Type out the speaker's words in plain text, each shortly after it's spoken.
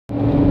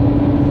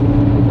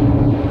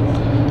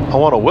I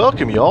want to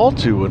welcome you all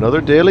to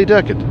another Daily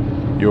Decade,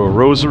 your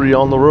rosary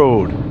on the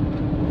road.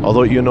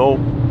 Although, you know,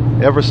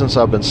 ever since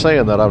I've been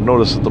saying that, I've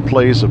noticed that the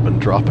plays have been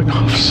dropping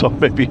off, so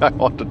maybe I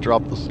ought to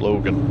drop the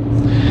slogan.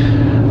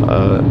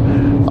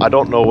 I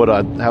don't know what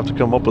I'd have to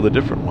come up with a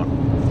different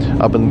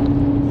one. I've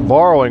been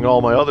borrowing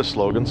all my other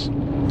slogans,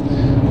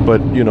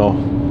 but, you know,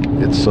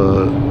 it's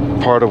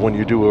part of when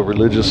you do a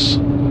religious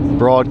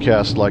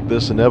broadcast like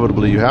this,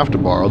 inevitably you have to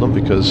borrow them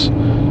because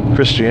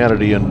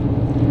Christianity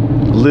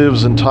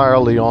lives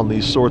entirely on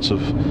these sorts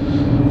of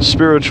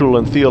spiritual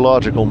and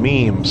theological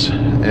memes,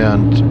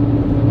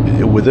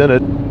 and within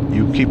it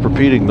you keep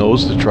repeating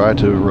those to try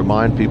to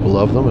remind people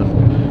of them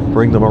and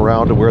bring them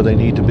around to where they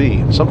need to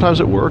be. Sometimes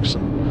it works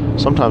and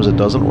sometimes it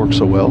doesn't work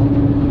so well,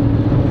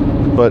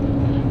 but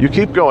you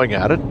keep going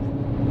at it,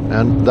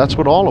 and that's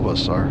what all of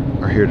us are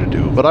here to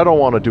do. But I don't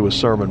want to do a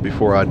sermon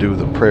before I do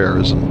the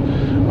prayers,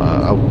 and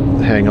I'll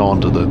hang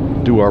on to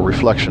do our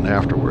reflection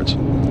afterwards.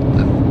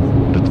 And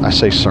I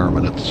say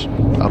sermon,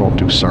 I don't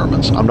do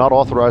sermons. I'm not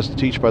authorized to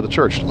teach by the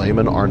church.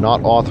 Laymen are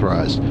not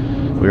authorized.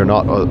 We are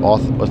not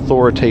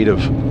authoritative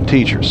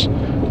teachers.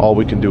 All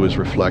we can do is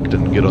reflect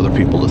and get other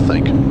people to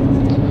think.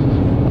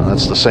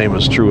 That's the same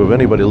as true of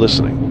anybody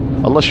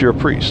listening, unless you're a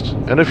priest.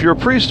 And if you're a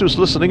priest who's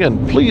listening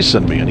in, please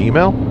send me an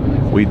email.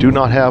 We do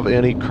not have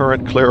any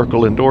current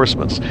clerical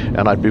endorsements,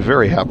 and I'd be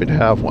very happy to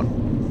have one.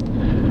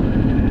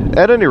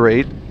 At any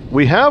rate,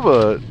 we have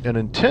an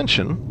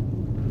intention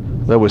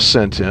that was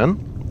sent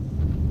in.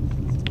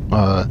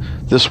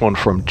 This one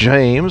from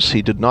James.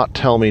 He did not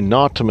tell me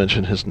not to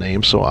mention his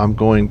name, so I'm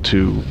going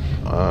to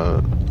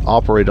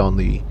operate on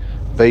the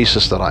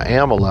basis that I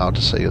am allowed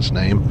to say his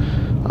name.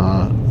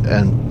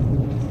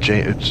 And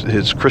James,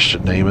 his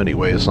Christian name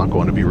anyway, is not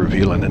going to be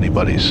revealing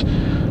anybody's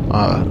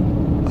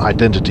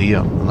identity.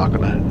 I'm not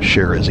going to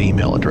share his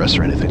email address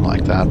or anything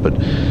like that. But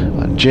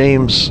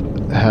James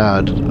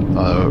had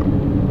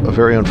a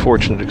very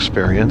unfortunate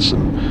experience,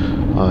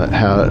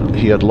 and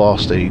he had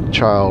lost a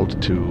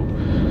child to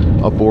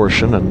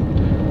abortion, and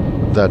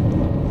that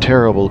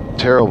terrible,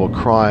 terrible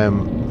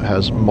crime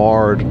has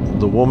marred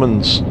the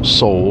woman's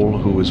soul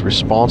who is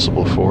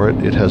responsible for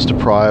it. It has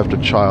deprived a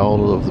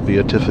child of the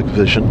beatific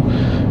vision,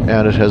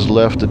 and it has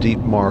left a deep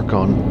mark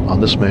on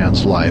this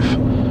man's life.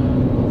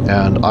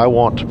 And I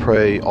want to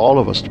pray, all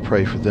of us to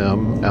pray for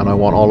them, and I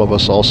want all of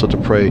us also to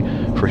pray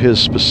for his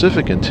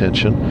specific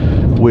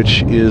intention,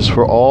 which is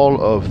for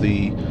all of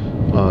the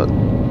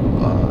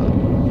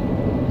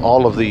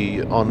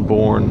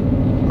unborn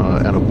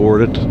and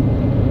aborted,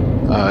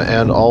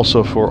 and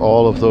also for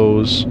all of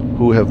those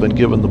who have been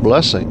given the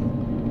blessing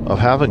of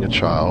having a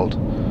child,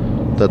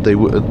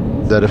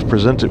 that if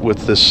presented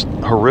with this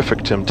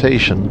horrific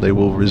temptation, they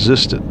will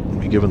resist it and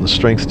be given the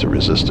strength to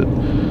resist it.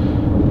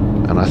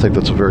 And I think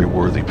that's a very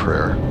worthy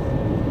prayer.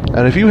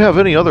 And if you have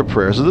any other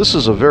prayers, this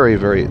is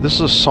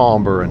a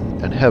somber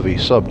and heavy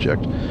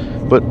subject,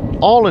 but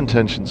all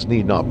intentions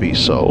need not be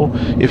so.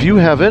 If you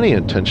have any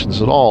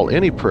intentions at all,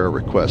 any prayer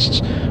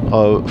requests,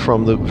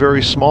 from the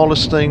very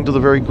smallest thing to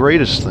the very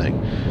greatest thing,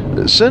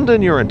 send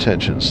in your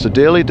intentions to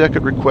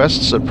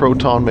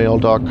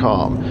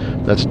dailydecadrequests@protonmail.com.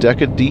 That's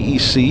decade,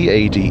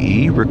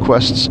 D-E-C-A-D-E,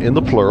 requests in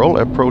the plural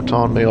at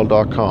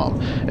protonmail.com.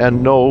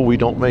 And no, we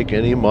don't make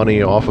any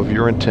money off of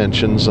your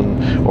intentions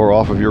or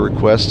off of your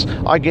requests.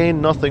 I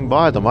gain nothing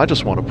by them. I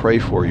just want to pray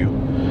for you.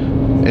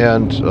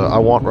 And I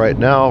want right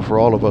now for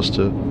all of us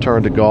to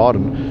turn to God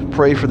and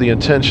pray for the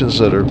intentions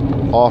that are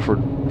offered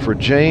for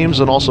James,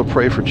 and also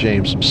pray for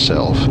James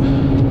himself.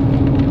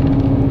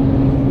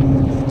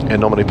 In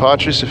nomine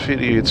Patris et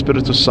Filii et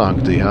Spiritus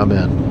Sancti.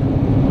 Amen.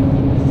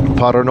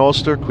 Pater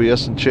noster, qui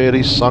es in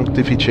celis,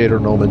 sanctificetur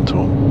nomen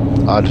tuum.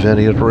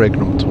 Adveniat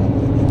regnum tuum.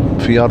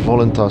 Fiat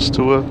voluntas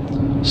tua,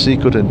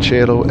 sicut in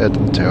cielo et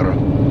in terra.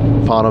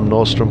 Panem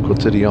nostrum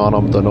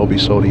quotidianum da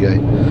nobis hodie,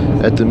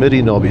 et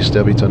dimitti nobis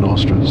debita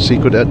nostra,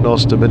 sicut et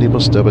nos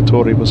dimittimus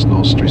debitoribus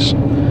nostris,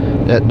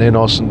 et ne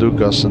nos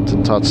inducas in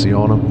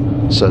tentationem,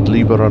 sed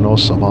libera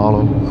nos a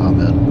malo.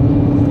 Amen.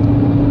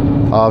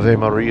 Ave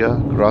Maria,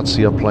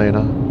 gratia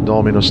plena,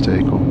 Dominus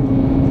tecum,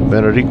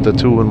 benedicta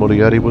tu in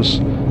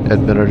mulieribus,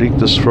 et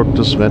benedictus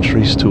fructus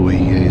ventris tui,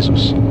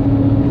 Iesus.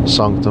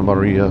 Sancta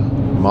Maria,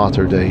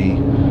 Mater Dei,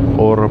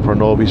 ora pro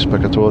nobis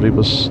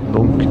peccatoribus,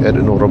 nunc et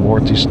in hora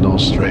mortis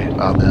nostrae.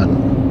 Amen.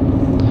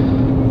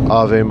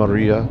 Ave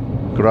Maria,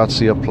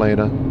 gratia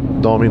plena,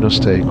 Dominus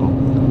tecum,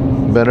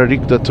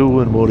 benedicta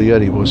tu in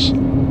mulieribus,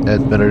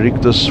 et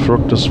benedictus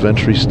fructus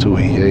ventris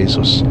tui,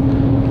 Iesus.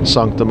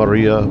 Sancta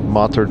Maria,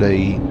 Mater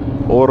Dei,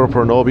 ora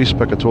pro nobis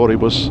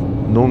peccatoribus,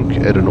 nunc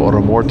et in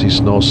hora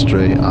mortis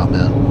nostrae.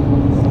 Amen.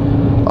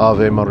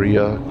 Ave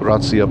Maria,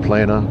 gratia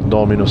plena,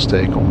 Dominus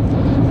tecum,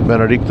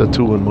 benedicta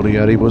tu in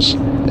mulieribus,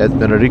 et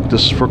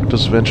benedictus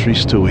fructus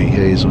ventris tui,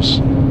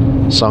 Iesus.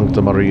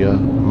 Sancta Maria,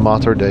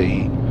 Mater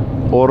Dei,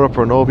 ora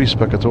pro nobis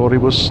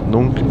peccatoribus,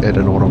 nunc et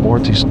in hora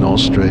mortis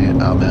nostrae.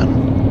 Amen.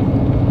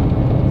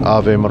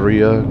 Ave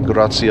Maria,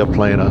 gratia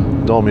plena,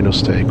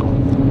 Dominus tecum,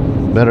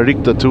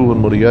 benedicta tu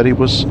in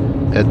mulieribus,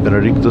 et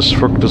benedictus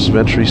fructus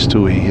ventris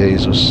tui,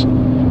 Iesus.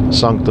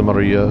 Sancta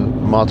Maria,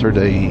 Mater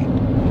Dei,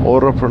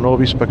 ora pro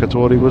nobis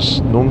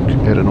peccatoribus, nunc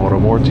et in hora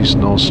mortis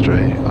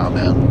nostrae.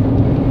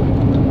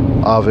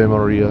 Amen. Ave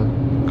Maria,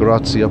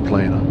 gratia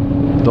plena,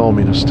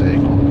 Dominus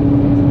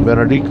tecum,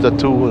 benedicta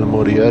tu in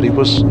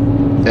mulieribus,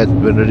 et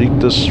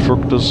benedictus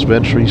fructus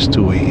ventris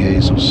tui,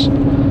 Iesus.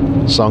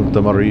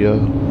 Sancta Maria,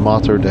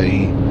 Mater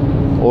Dei,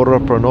 ora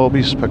pro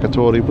nobis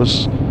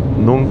peccatoribus,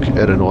 nunc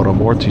et in hora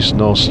mortis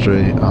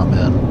nostrae.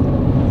 Amen.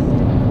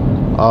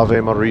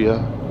 Ave Maria,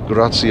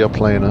 gratia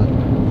plena,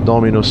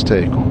 Dominus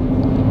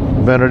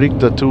tecum,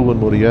 benedicta tu in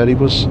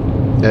mulieribus,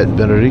 et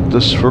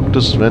benedictus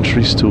fructus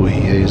ventris tui,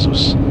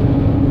 Iesus.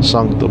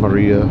 Sancta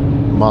Maria,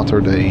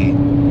 Mater Dei,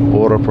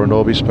 ora pro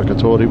nobis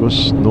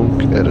peccatoribus,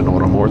 nunc et in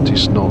hora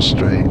mortis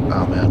nostrae.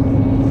 Amen.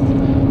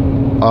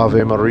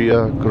 Ave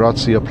Maria,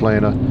 gratia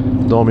plena,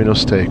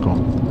 Dominus tecum,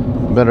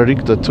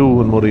 benedicta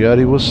tu in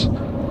mulieribus,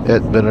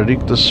 et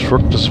benedictus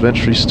fructus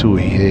ventris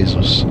tui,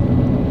 Iesus.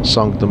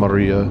 Sancta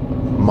Maria,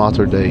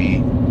 Mater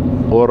Dei,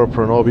 ora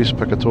pro nobis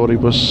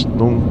peccatoribus,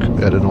 nunc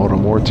et in hora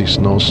mortis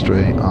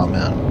nostrae.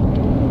 Amen.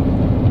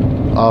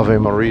 Ave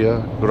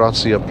Maria,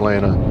 gratia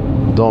plena,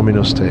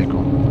 Dominus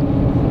tecum,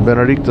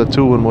 benedicta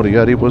tu in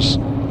mulieribus,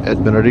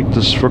 et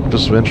benedictus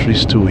fructus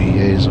ventris tui,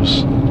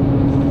 Iesus.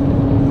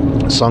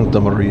 Sancta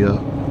Maria,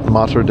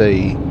 Mater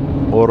Dei,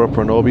 ora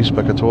pro nobis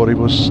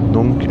peccatoribus,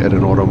 nunc et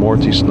in hora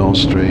mortis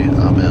nostrae.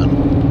 Amen.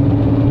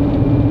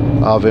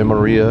 Ave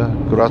Maria,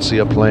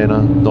 gratia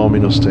plena,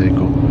 Dominus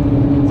tecum,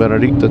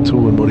 benedicta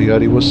tu in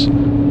mulieribus,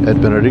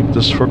 et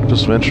benedictus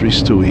fructus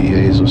ventris tui,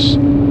 Iesus.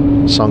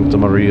 Sancta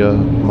Maria,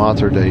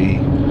 Mater Dei,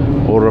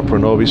 ora pro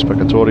nobis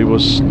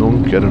peccatoribus,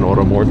 nunc et in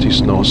hora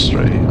mortis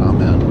nostrae.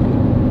 Amen.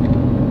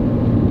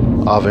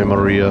 Ave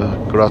Maria,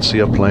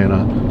 gratia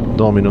plena,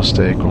 Dominus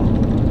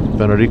tecum,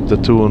 benedicta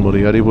tu in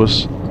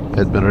mulieribus,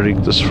 et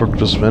benedictus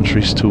fructus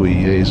ventris tui,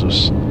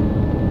 Iesus.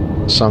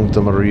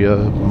 Sancta Maria,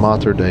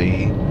 Mater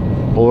Dei,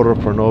 ora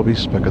pro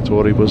nobis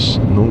peccatoribus,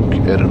 nunc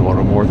et in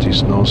hora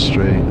mortis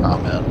nostrae.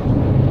 Amen.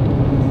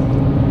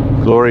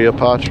 Gloria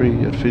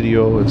Patri, et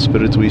Filio, et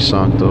Spiritui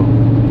Sancto,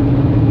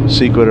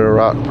 sicut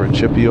erat in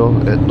principio,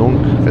 et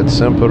nunc, et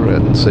semper,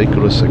 et in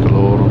saecula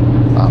saeculorum.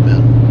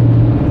 Amen.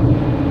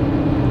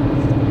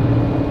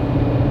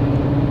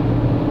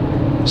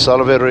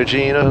 Salve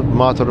Regina,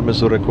 Mater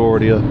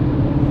Misericordia,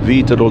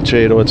 vita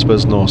dulcedo et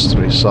spes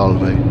nostri,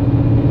 salve.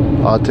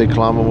 A te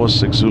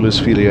clamamus exulis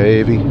filia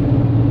Evi,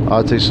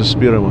 a te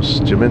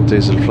suspiramus,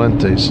 gementes et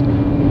flentes,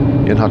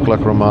 in hac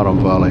lacrimarum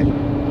vale.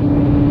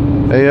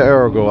 Ea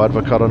ergo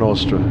advocata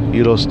nostra,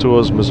 illos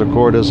tuos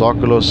misericordes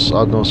oculos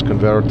ad nos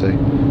converte,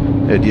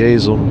 et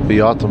Iesum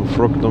beatum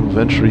fructum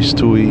ventris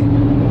tui,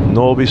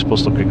 nobis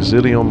post hoc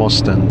exilium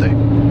ostende,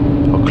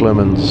 o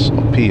clemens,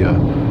 o pia,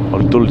 o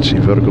dulci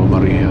Virgo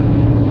Maria.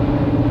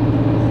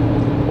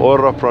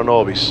 Ora pro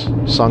nobis,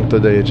 Sancta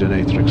Dei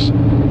Genetrix,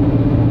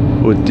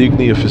 ut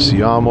digni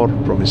officiamur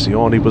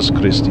promissionibus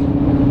Christi.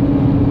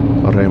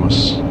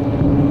 Oremus.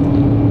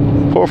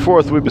 Pour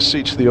forth, we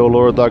beseech thee, O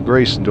Lord, thy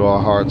grace into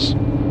our hearts,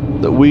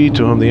 that we,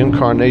 to whom the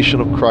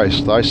incarnation of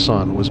Christ, thy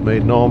Son, was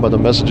made known by the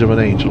message of an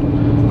angel,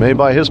 may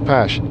by his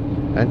passion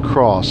and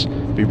cross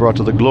be brought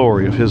to the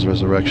glory of his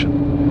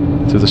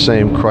resurrection. Through the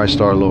same Christ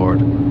our Lord.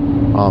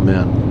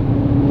 Amen.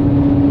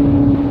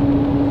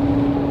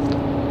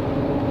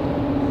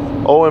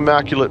 O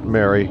Immaculate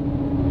Mary,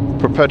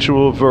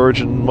 perpetual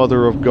Virgin,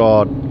 Mother of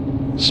God,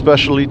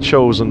 specially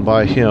chosen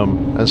by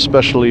him and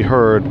specially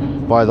heard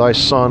by thy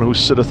Son, who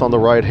sitteth on the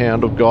right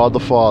hand of God the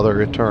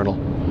Father eternal,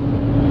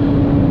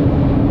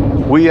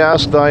 we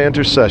ask thy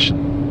intercession,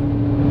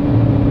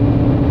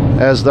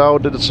 as thou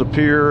didst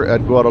appear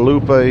at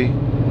Guadalupe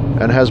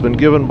and has been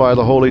given by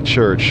the Holy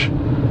Church,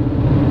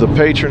 the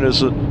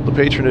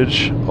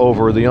patronage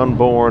over the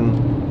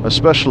unborn,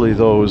 especially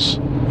those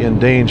in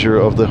danger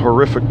of the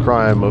horrific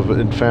crime of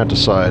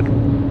infanticide.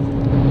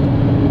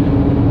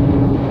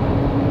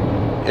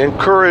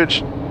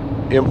 Encourage,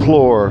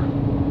 implore,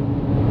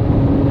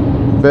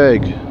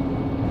 beg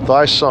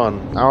thy Son,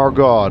 our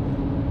God,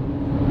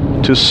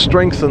 to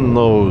strengthen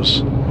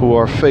those who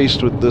are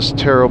faced with this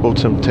terrible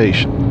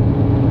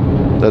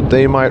temptation, that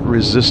they might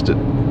resist it,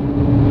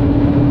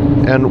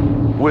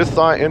 and with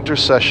thy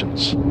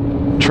intercessions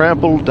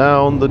trample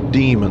down the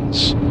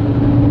demons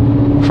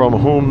from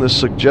whom this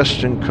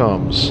suggestion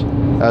comes,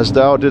 as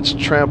thou didst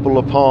trample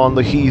upon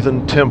the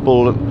heathen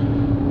temple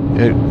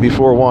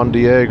before Juan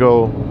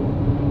Diego,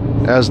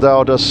 as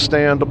thou dost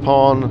stand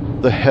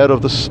upon the head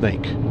of the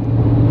snake.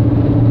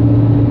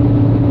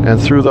 And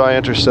through thy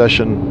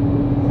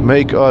intercession,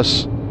 make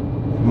us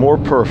more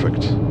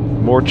perfect,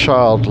 more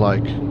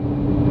childlike,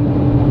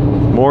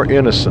 more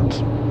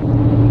innocent,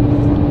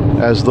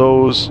 as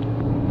those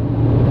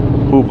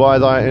who by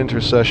thy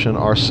intercession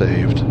are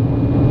saved.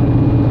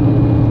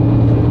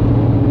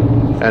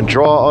 And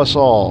draw us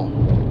all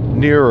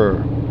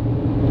nearer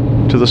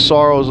to the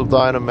sorrows of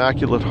thine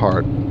immaculate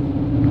heart,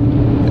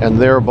 and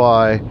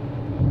thereby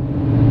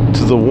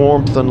to the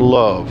warmth and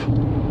love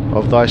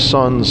of thy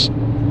Son's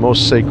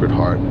most sacred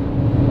heart.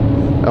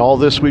 And all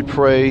this we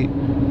pray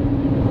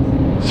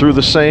through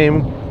the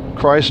same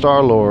Christ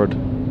our Lord,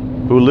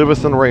 who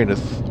liveth and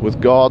reigneth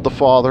with God the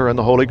Father and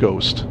the Holy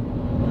Ghost,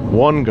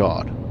 one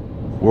God,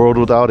 world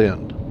without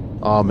end.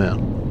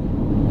 Amen.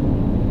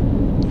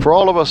 For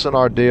all of us in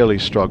our daily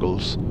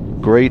struggles,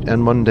 great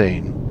and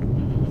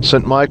mundane,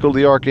 St. Michael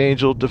the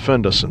Archangel,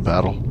 defend us in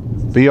battle.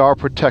 Be our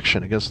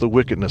protection against the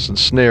wickedness and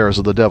snares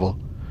of the devil.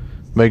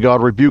 May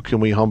God rebuke him,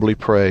 we humbly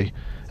pray.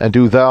 And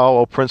do thou,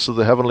 O Prince of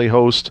the heavenly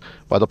host,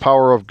 by the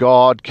power of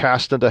God,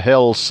 cast into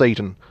hell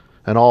Satan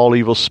and all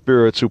evil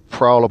spirits who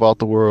prowl about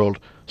the world,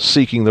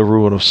 seeking the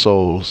ruin of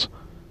souls.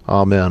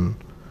 Amen.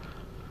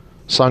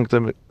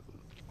 Sanctum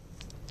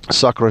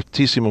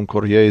Sacratissimum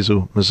Cor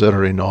Jesu,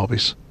 miserere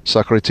nobis.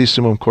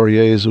 Sacratissimum Cor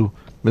Jesu,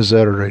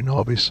 miserere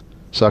nobis.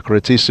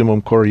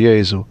 Sacratissimum Cor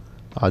Jesu,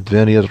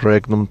 adveniat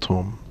regnum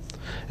tuum.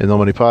 In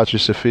nomine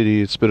Patris et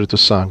Filii et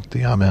Spiritus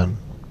Sancti. Amen.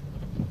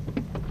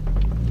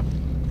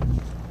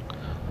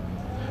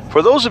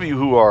 For those of you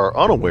who are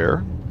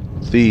unaware,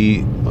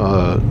 the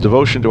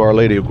devotion to Our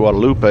Lady of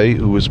Guadalupe,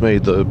 who was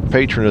made the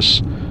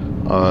patroness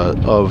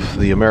of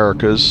the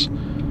Americas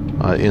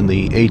in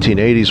the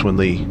 1880s when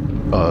the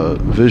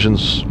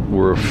visions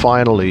were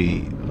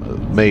finally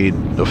made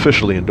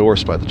officially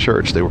endorsed by the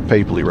church. They were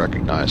papally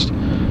recognized.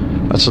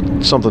 That's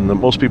something that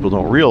most people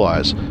don't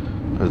realize.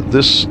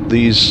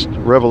 These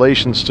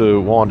revelations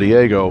to Juan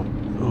Diego,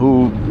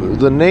 who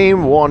the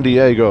name Juan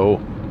Diego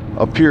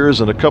appears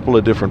in a couple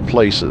of different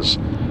places,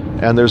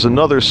 and there's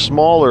another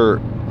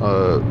smaller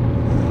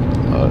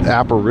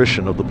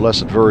apparition of the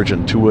Blessed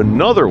Virgin to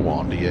another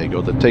Juan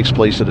Diego that takes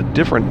place at a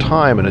different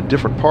time in a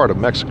different part of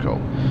Mexico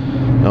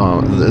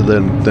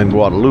than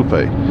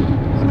Guadalupe.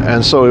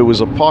 And so it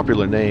was a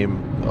popular name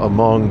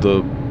among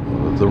the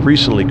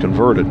recently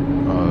converted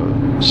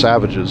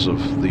savages of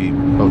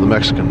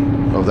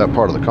that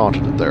part of the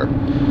continent there.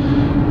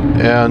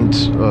 And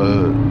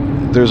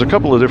there's a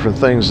couple of different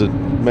things that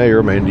you may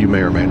or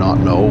may not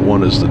know.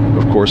 One is that,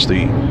 of course,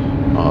 the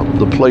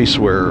place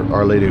where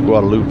Our Lady of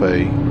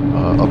Guadalupe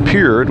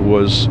appeared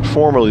was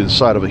formerly the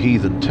site of a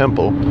heathen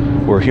temple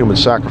where human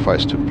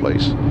sacrifice took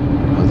place.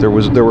 There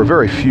were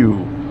very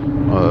few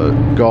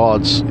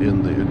gods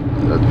in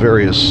the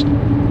various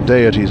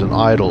deities and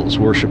idols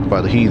worshipped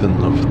by the heathen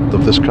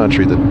of this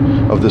country,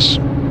 of this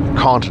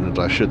continent,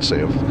 I should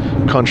say. Of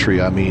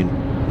country, I mean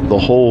the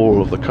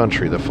whole of the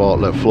country that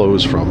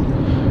flows from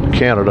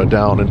Canada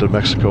down into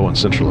Mexico and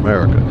Central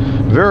America.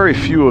 Very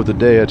few of the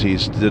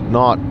deities did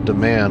not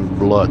demand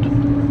blood.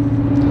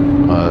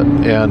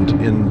 And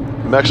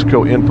in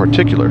Mexico in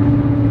particular,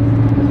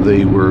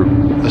 they were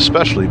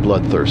especially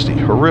bloodthirsty,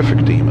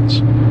 horrific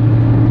demons.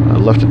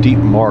 Left a deep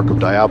mark of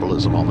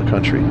diabolism on the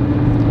country.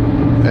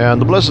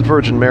 And the Blessed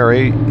Virgin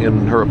Mary,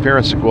 in her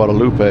appearance at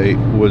Guadalupe,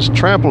 was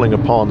trampling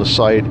upon the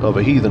site of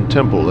a heathen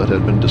temple that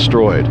had been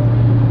destroyed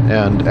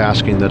and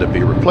asking that it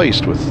be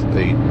replaced with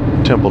a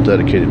temple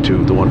dedicated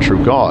to the one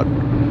true God,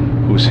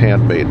 whose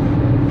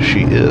handmaiden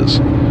she is.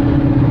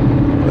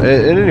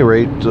 At any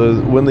rate,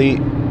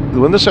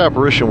 when this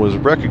apparition was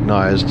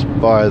recognized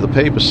by the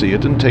papacy, it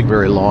didn't take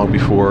very long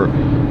before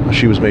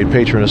she was made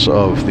patroness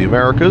of the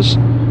Americas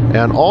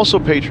and also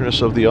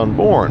patroness of the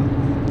unborn.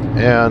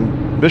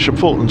 And Bishop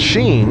Fulton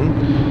Sheen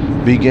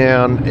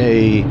began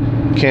a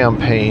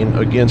campaign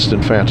against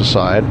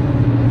infanticide,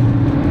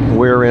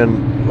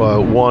 wherein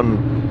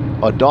one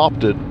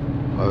adopted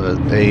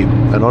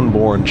an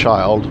unborn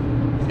child,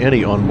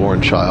 any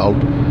unborn child,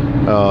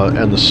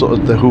 and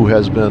who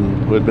had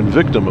been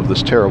victim of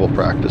this terrible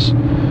practice,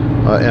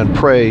 and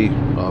pray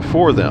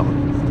for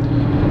them,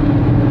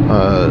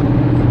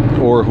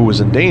 or who was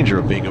in danger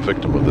of being a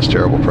victim of this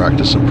terrible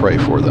practice, and pray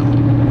for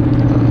them.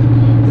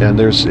 And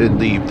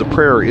the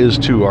prayer is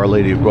to Our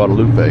Lady of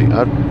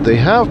Guadalupe. They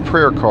have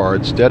prayer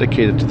cards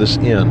dedicated to this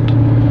end.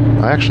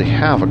 I actually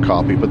have a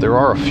copy, but there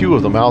are a few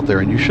of them out there,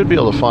 and you should be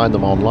able to find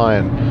them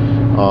online.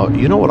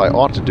 You know what I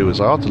ought to do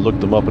is I ought to look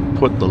them up and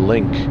put the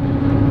link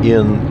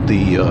in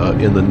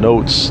the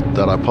notes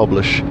that I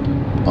publish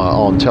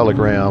on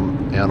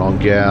Telegram and on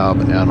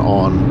Gab and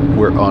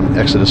on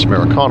Exodus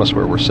Americanus,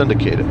 where we're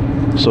syndicated,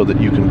 so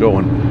that you can go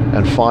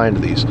and find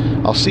these.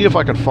 I'll see if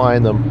I can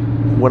find them.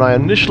 When I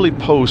initially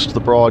post the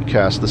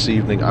broadcast this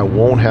evening, I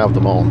won't have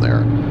them on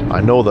there.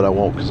 I know that I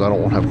won't, because I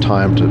don't have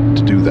time to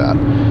do that.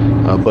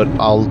 But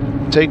I'll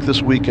take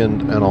this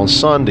weekend, and on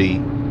Sunday,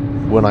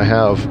 when I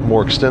have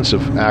more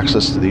extensive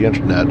access to the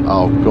internet,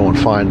 I'll go and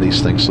find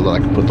these things so that I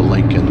can put the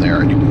link in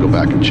there and you can go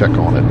back and check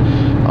on it.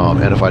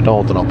 And if I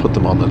don't, then I'll put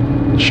them on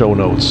the show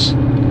notes,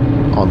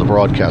 on the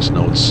broadcast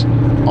notes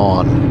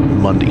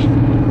on Monday.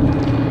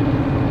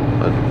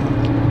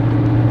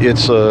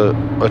 It's a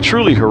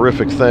truly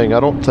horrific thing. I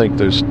don't think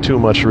there's too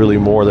much really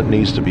more that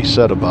needs to be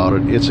said about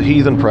it. It's a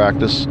heathen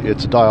practice,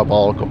 it's a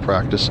diabolical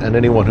practice, and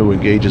anyone who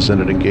engages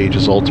in it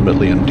engages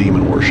ultimately in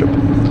demon worship,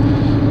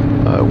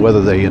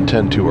 whether they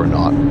intend to or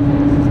not.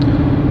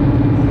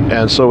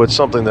 And so it's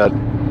something that,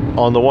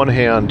 on the one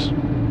hand,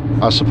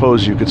 I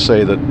suppose you could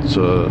say that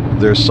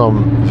there's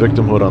some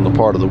victimhood on the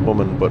part of the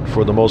woman, but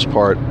for the most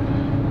part,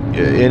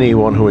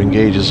 anyone who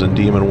engages in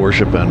demon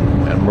worship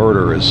and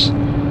murder is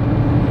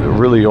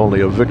really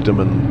only a victim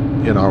in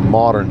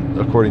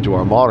according to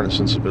our modern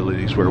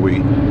sensibilities, where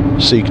we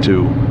seek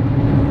to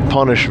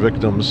punish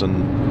victims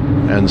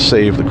and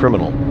save the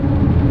criminal.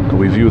 And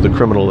we view the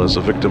criminal as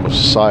a victim of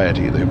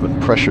society. They've been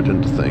pressured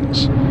into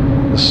things.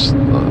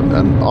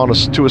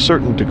 To a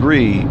certain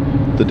degree,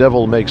 the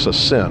devil makes us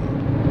sin.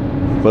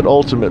 But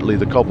ultimately,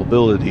 the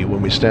culpability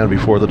when we stand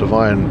before the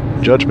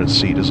divine judgment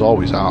seat is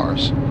always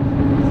ours.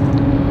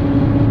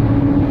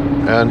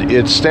 And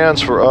it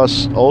stands for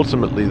us,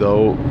 ultimately,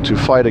 though, to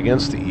fight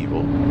against the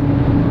evil.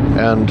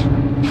 And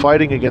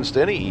fighting against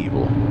any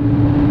evil,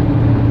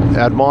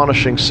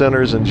 admonishing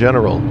sinners in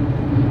general.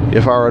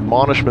 If our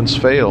admonishments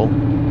fail,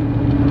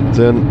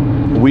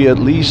 then we at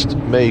least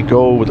may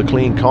go with a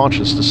clean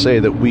conscience to say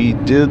that we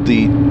did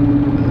the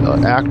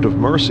act of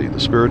mercy, the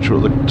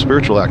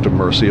spiritual act of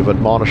mercy of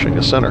admonishing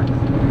a sinner.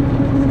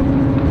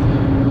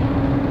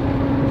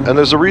 And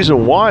there's a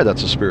reason why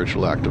that's a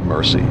spiritual act of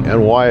mercy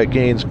and why it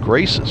gains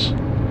graces.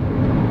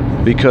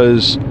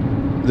 Because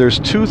there's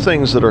two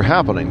things that are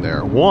happening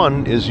there.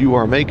 One is you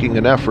are making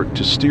an effort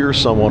to steer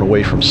someone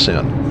away from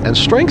sin and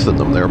strengthen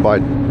them there by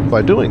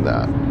doing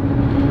that.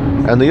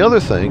 And the other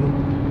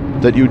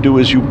thing that you do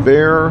is you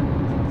bear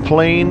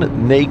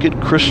plain, naked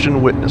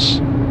Christian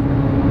witness.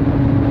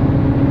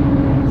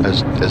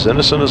 As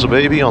innocent as a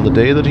baby on the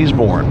day that he's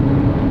born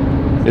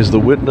is the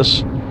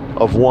witness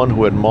of one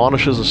who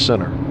admonishes a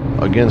sinner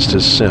against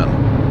his sin.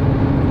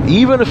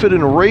 Even if it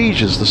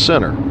enrages the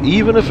sinner,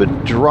 even if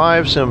it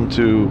drives him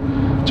to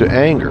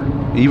anger,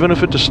 even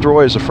if it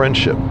destroys a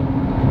friendship.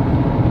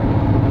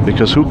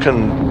 Because who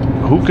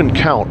can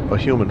count a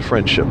human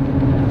friendship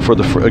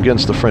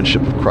against the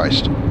friendship of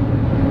Christ?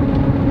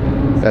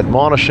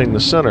 Admonishing the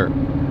sinner,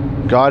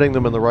 guiding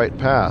them in the right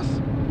path,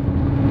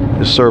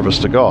 is service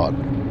to God.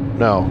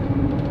 Now,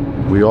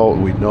 we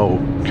know,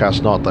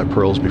 cast not thy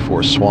pearls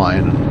before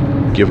swine,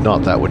 and give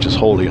not that which is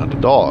holy unto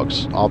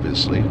dogs.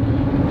 Obviously,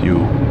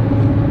 you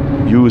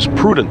use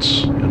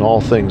prudence in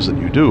all things that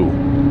you do.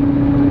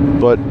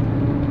 But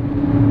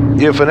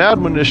if an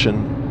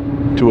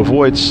admonition to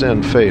avoid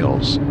sin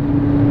fails,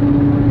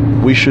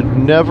 we should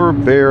never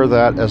bear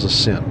that as a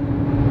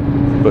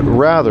sin, but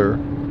rather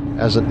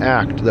as an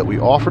act that we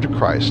offer to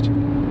Christ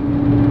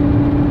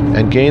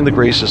and gain the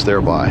graces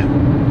thereby.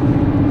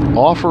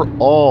 Offer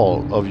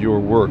all of your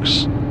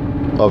works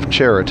of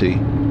charity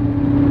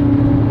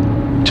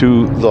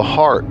to the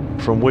heart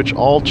from which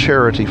all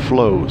charity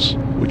flows,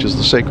 which is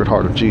the Sacred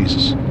Heart of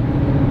Jesus.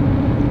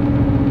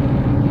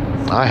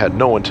 I had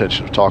no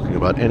intention of talking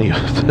about any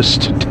of this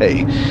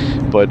today,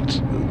 but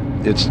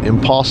it's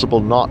impossible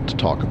not to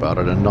talk about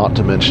it and not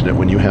to mention it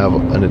when you have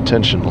an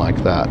intention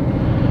like that.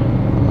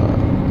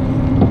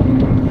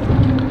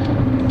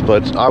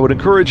 But I would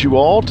encourage you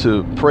all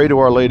to pray to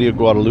Our Lady of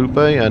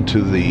Guadalupe and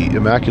to the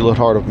Immaculate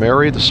Heart of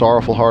Mary, the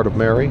Sorrowful Heart of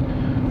Mary,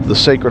 the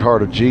Sacred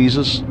Heart of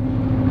Jesus,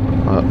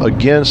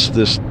 against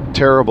this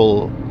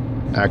terrible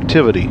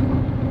activity,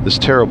 this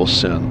terrible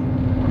sin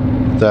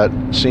that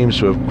seems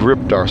to have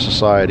gripped our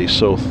society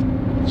so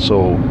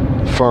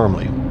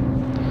firmly.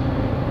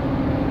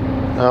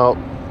 Now,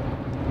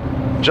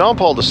 John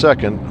Paul II,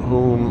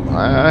 whom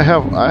I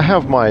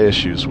have my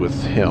issues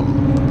with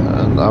him,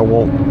 and I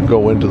won't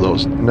go into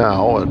those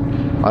now,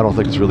 and I don't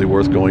think it's really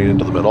worth going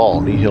into them at all.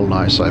 Nihil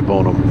nisi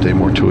bonum de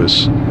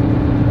mortuis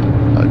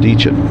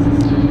dicit.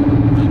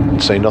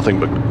 Say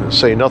nothing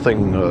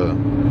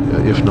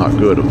if not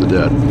good of the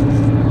dead.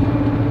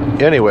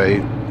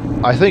 Anyway,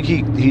 I think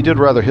he did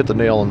rather hit the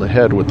nail on the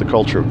head with the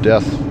culture of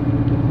death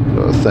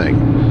thing.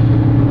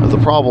 The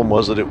problem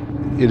was that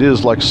it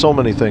is, like so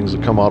many things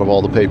that come out of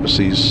all the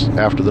papacies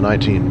after the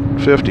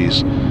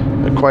 1950s,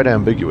 quite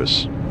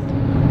ambiguous.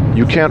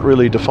 You can't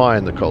really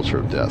define the culture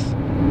of death.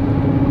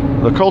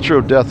 The culture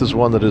of death is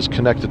one that is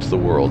connected to the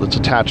world. It's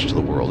attached to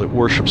the world. It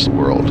worships the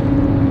world.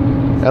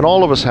 And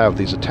all of us have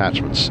these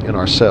attachments in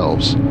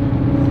ourselves.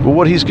 But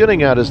what he's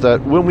getting at is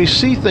that when we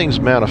see things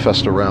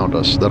manifest around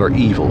us that are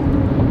evil,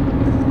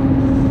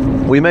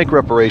 we make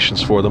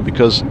reparations for them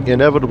because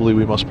inevitably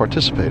we must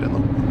participate in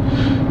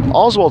them.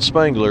 Oswald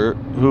Spengler,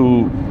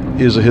 who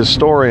is a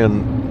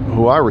historian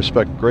who I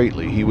respect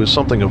greatly, he was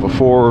something of a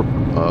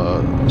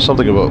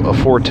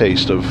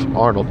foretaste of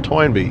Arnold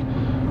Toynbee,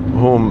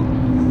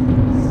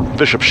 whom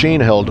Bishop Sheen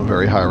held in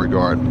very high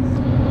regard.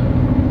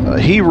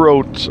 He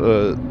wrote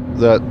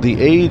that the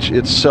age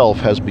itself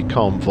has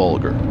become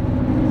vulgar,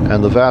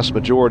 and the vast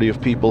majority of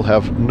people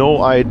have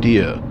no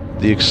idea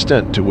the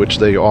extent to which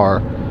they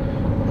are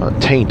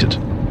tainted.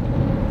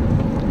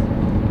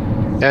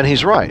 And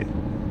he's right.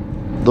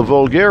 The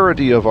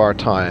vulgarity of our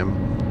time,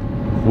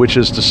 which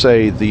is to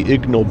say the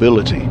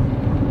ignobility,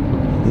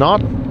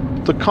 not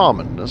the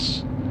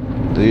commonness.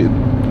 The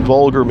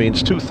vulgar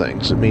means two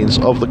things. It means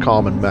of the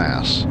common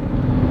mass,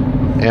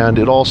 and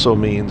it also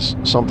means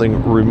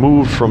something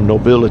removed from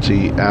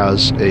nobility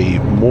as a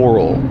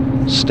moral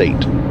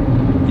state.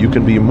 You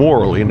can be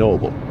morally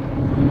noble.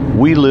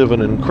 We live in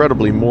an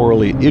incredibly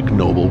morally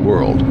ignoble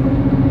world.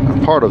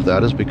 And part of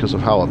that is because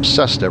of how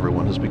obsessed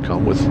everyone has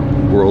become with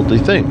worldly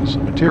things,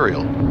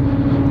 material.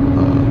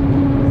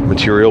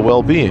 material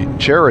well-being.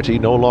 Charity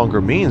no longer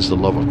means the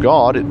love of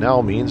God. It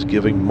now means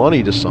giving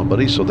money to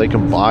somebody so they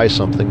can buy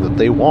something that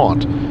they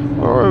want,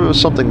 or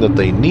something that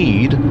they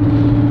need,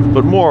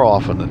 but more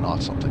often than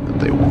not something that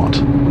they want.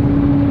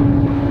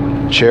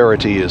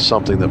 Charity is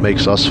something that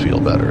makes us feel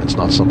better. It's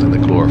not something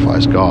that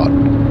glorifies God.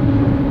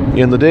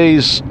 In the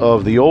days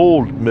of the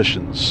old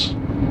missions,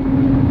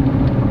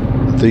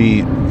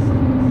 the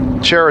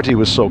charity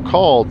was so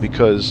called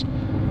because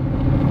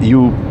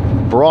you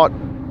brought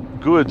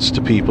goods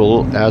to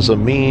people as a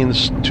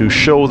means to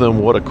show them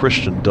what a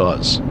Christian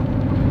does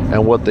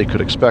and what they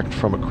could expect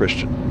from a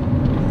Christian.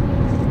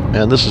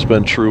 And this has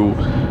been true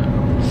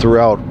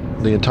throughout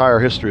the entire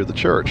history of the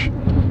church.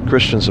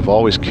 Christians have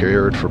always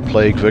cared for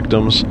plague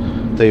victims.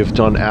 They've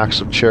done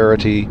acts of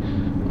charity.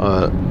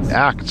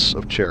 Acts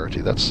of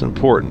charity, that's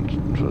important.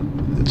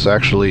 It's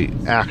actually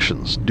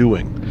actions,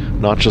 doing,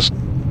 not just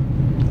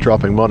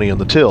dropping money in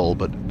the till,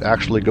 but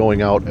actually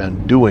going out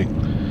and doing,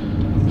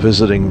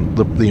 visiting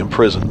the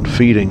imprisoned,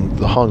 feeding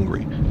the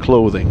hungry,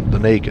 clothing the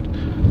naked.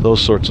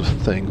 Those sorts of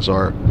things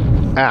are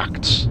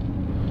acts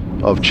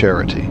of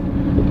charity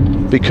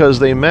because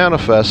they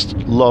manifest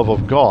love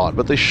of God,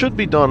 but they should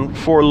be done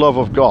for love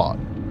of God.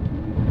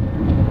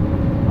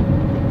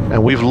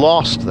 And we've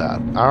lost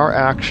that. Our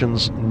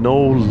actions no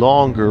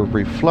longer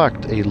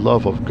reflect a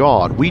love of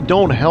God. We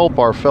don't help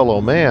our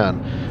fellow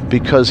man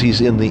because he's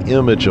in the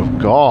image of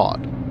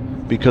God,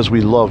 because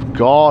we love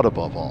God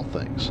above all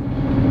things.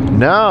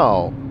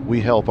 Now we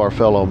help our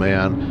fellow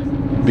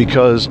man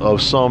because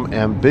of some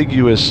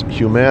ambiguous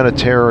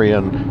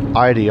humanitarian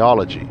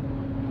ideology,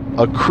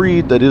 a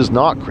creed that is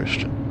not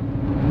Christian,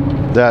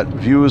 that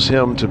views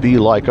him to be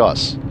like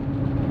us.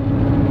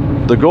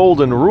 The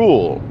golden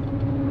rule,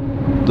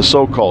 the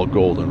so-called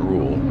golden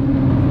rule,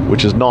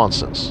 which is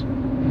nonsense.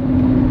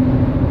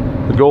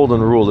 The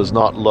golden rule is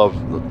not love,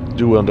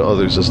 do unto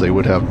others as they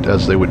would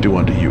do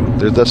unto you.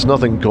 That's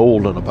nothing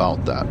golden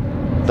about that.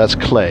 That's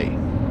clay.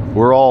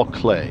 We're all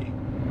clay.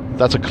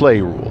 That's a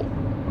clay rule.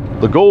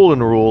 The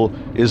golden rule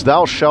is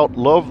thou shalt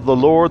love the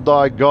Lord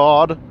thy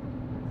God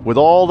with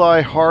all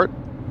thy heart,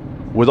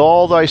 with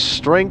all thy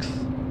strength,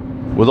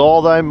 with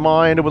all thy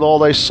mind, and with all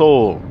thy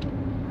soul,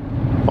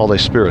 all thy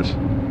spirit,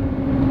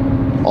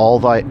 all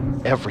thy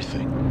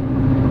everything.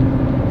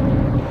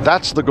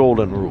 That's the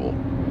golden rule.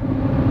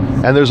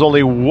 And there's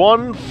only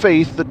one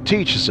faith that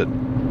teaches it.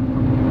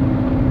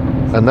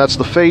 And that's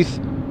the faith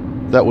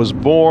that was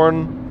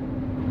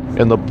born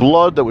in the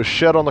blood that was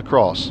shed on the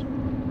cross.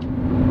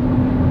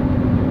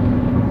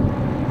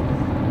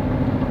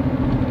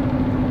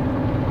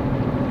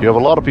 You have a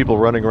lot of people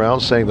running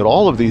around saying that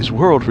all of these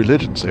world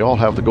religions, they all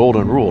have the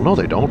golden rule. No,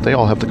 they don't. They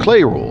all have the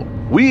clay rule.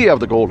 We have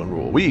the golden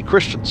rule. We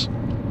Christians.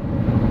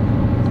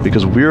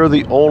 Because we're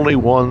the only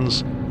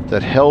ones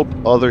that help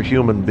other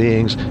human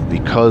beings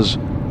because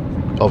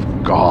of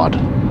God.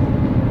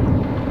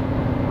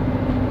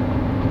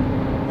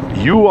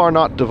 You are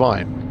not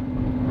divine.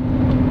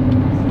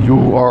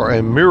 You are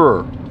a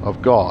mirror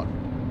of God.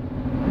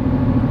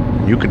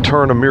 You can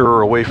turn a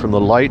mirror away from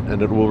the light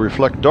and it will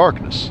reflect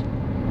darkness.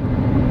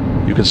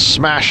 You can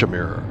smash a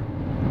mirror.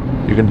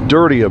 You can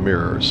dirty a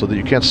mirror so that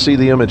you can't see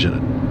the image in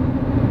it.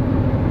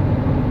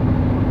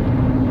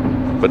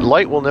 But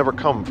light will never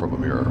come from a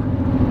mirror.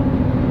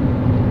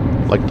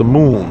 Like the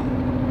moon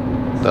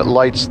that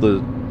lights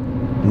the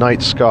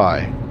night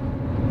sky,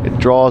 it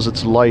draws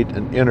its light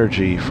and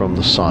energy from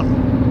the sun.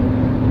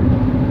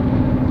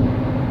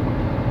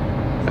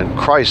 And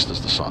Christ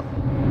is the sun.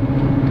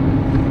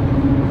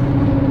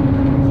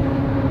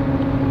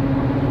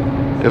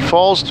 It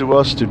falls to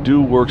us to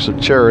do works of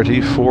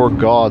charity for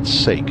God's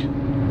sake.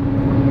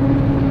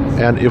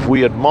 And if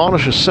we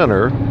admonish a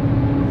sinner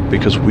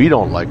because we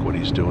don't like what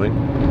he's doing,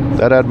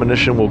 that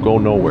admonition will go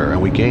nowhere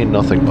and we gain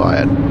nothing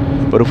by it.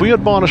 But if we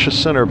admonish a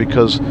sinner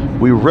because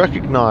we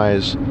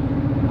recognize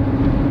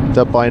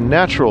that by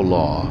natural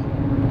law,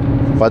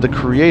 by the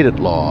created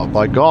law,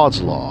 by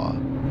God's law,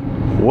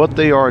 what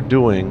they are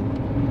doing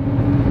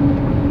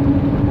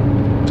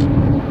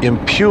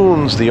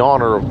impugns the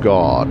honor of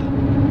God,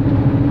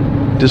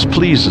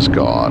 displeases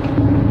God,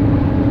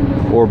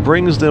 or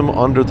brings them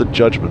under the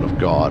judgment of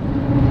God,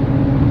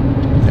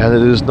 and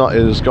it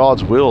is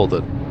God's will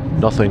that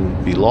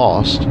nothing be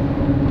lost.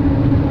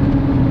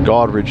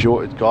 God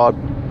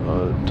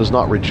does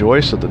not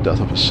rejoice at the death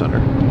of a sinner.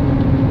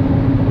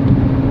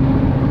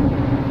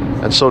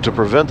 And so to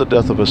prevent the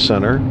death of a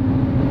sinner,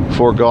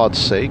 for God's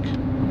sake,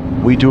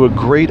 we do a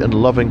great and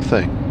loving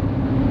thing.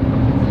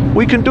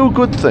 We can do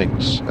good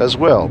things as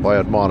well by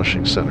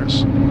admonishing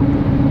sinners.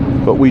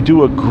 But we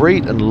do a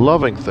great and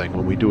loving thing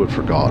when we do it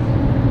for God.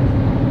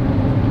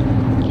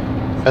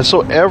 And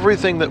so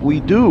everything that we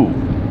do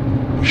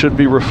should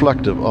be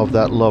reflective of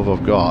that love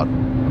of God.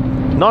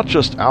 Not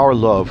just our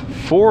love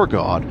for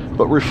God,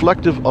 but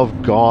reflective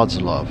of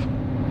God's love.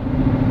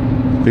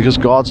 Because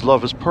God's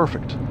love is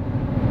perfect.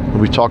 And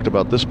we talked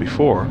about this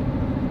before.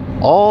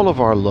 All of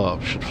our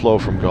love should flow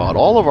from God.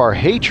 All of our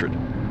hatred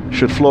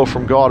should flow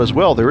from God as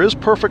well. There is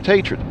perfect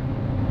hatred.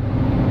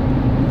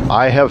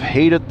 I have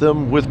hated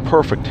them with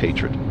perfect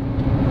hatred,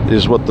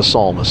 is what the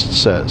psalmist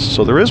says.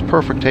 So there is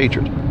perfect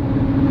hatred.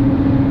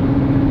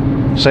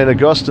 St.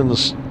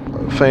 Augustine's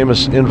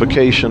famous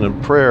invocation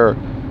and prayer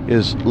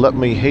is, "Let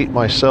me hate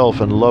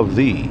myself and love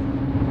thee."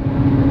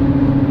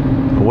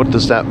 What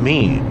does that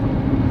mean?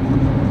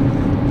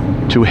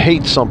 To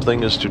hate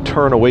something is to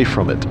turn away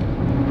from it,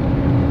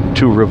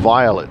 to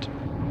revile it,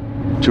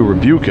 to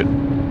rebuke it.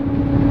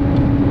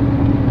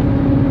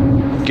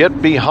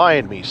 "Get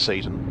behind me,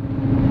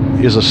 Satan,"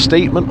 is a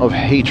statement of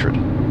hatred.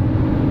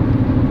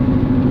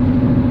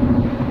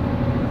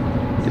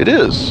 It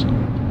is.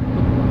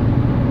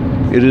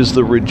 It is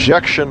the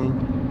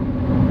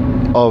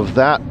rejection of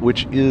that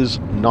which is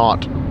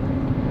not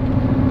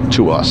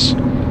to us.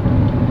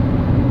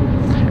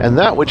 And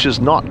that which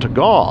is not to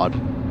God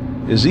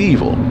is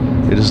evil.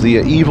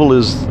 Evil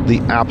is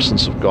the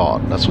absence of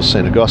God. That's what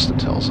St. Augustine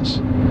tells us.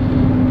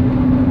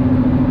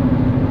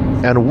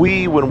 And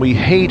when we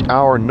hate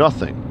our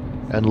nothing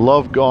and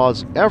love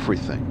God's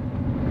everything,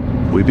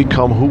 we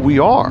become who we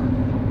are,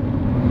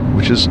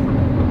 which is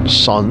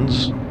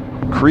sons,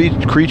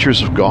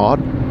 creatures of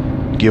God,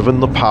 given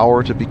the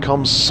power to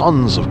become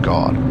sons of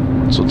God.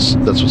 So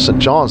that's what St.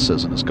 John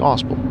says in his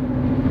Gospel.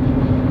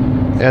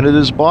 And it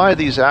is by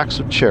these acts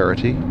of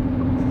charity,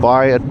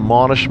 by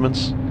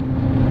admonishments,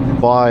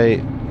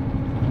 by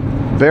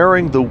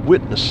bearing the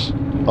witness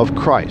of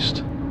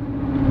Christ,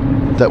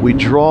 that we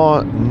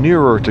draw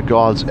nearer to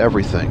God's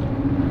everything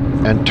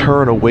and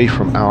turn away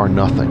from our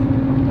nothing.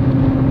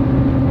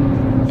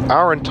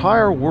 Our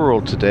entire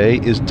world today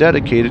is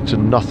dedicated to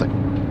nothing.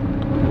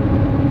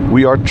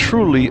 We are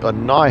truly a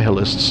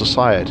nihilist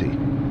society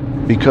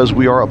because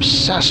we are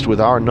obsessed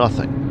with our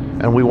nothing,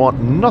 and we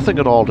want nothing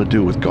at all to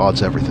do with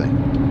God's everything.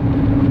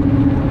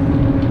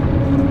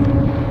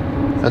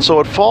 And so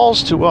it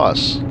falls to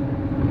us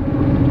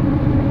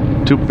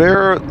to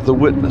bear the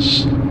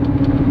witness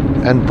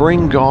and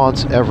bring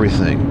God's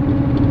everything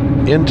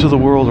into the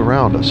world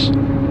around us.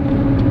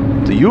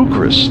 The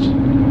Eucharist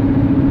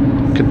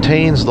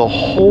contains the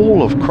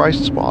whole of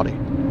Christ's body.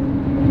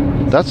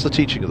 That's the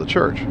teaching of the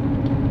Church.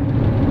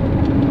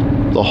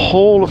 The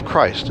whole of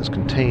Christ is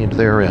contained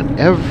therein.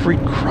 Every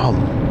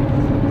crumb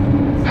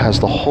has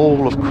the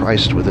whole of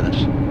Christ within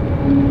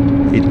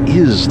it. It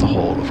is the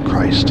whole of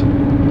Christ.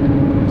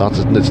 Not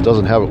that it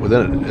doesn't have it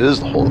within it. It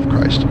is the whole of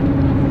Christ.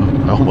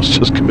 I almost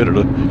just committed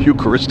a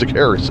Eucharistic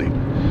heresy.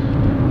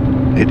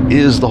 It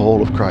is the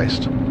whole of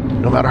Christ,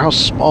 no matter how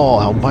small,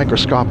 how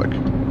microscopic.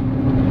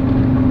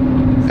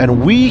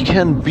 And we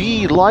can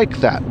be like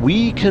that.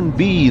 We can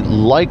be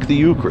like the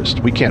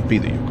Eucharist. We can't be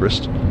the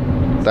Eucharist.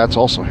 That's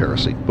also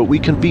heresy. But we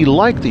can be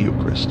like the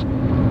Eucharist.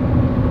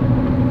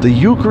 The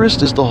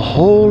Eucharist is the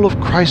whole of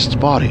Christ's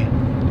body,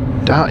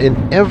 down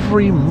in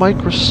every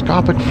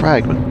microscopic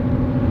fragment.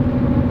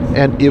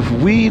 And if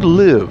we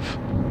live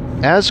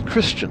as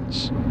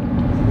Christians,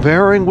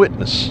 bearing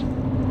witness,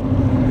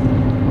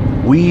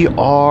 we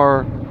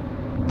are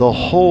the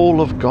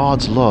whole of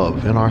God's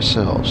love in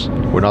ourselves.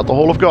 We're not the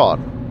whole of God.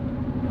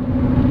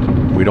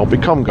 We don't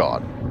become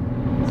God.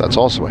 That's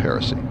also a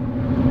heresy.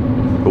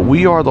 But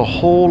we are the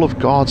whole of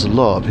God's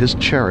love, His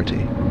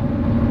charity,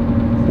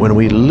 when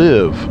we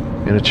live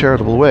in a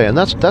charitable way. And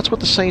that's what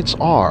the saints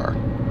are.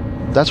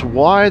 That's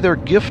why they're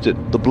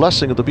gifted the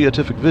blessing of the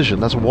beatific vision.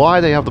 That's why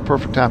they have the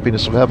perfect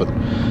happiness of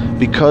heaven.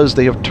 Because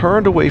they have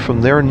turned away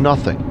from their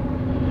nothing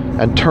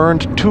and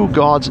turned to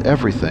God's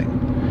everything.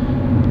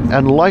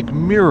 And like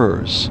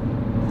mirrors,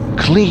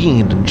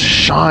 cleaned and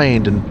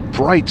shined in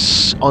bright,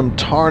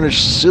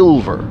 untarnished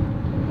silver,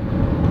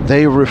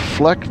 they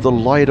reflect the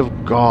light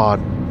of God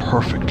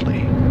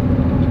perfectly.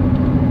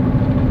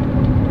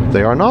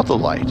 They are not the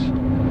light,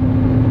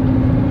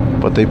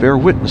 but they bear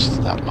witness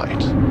to that light.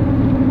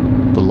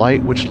 The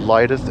light which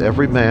lighteth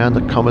every man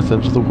that cometh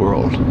into the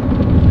world.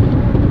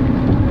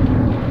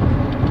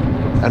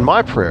 And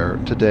my prayer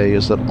today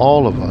is that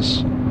all of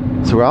us,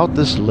 throughout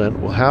this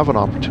Lent, will have an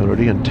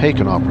opportunity and take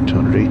an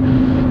opportunity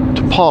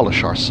to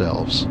polish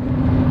ourselves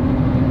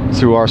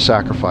through our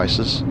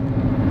sacrifices,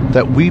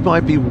 that we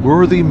might be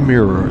worthy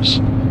mirrors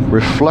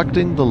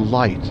reflecting the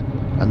light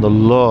and the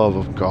love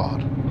of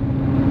God.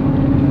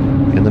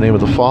 In the name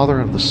of the Father,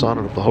 and of the Son,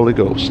 and of the Holy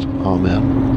Ghost. Amen.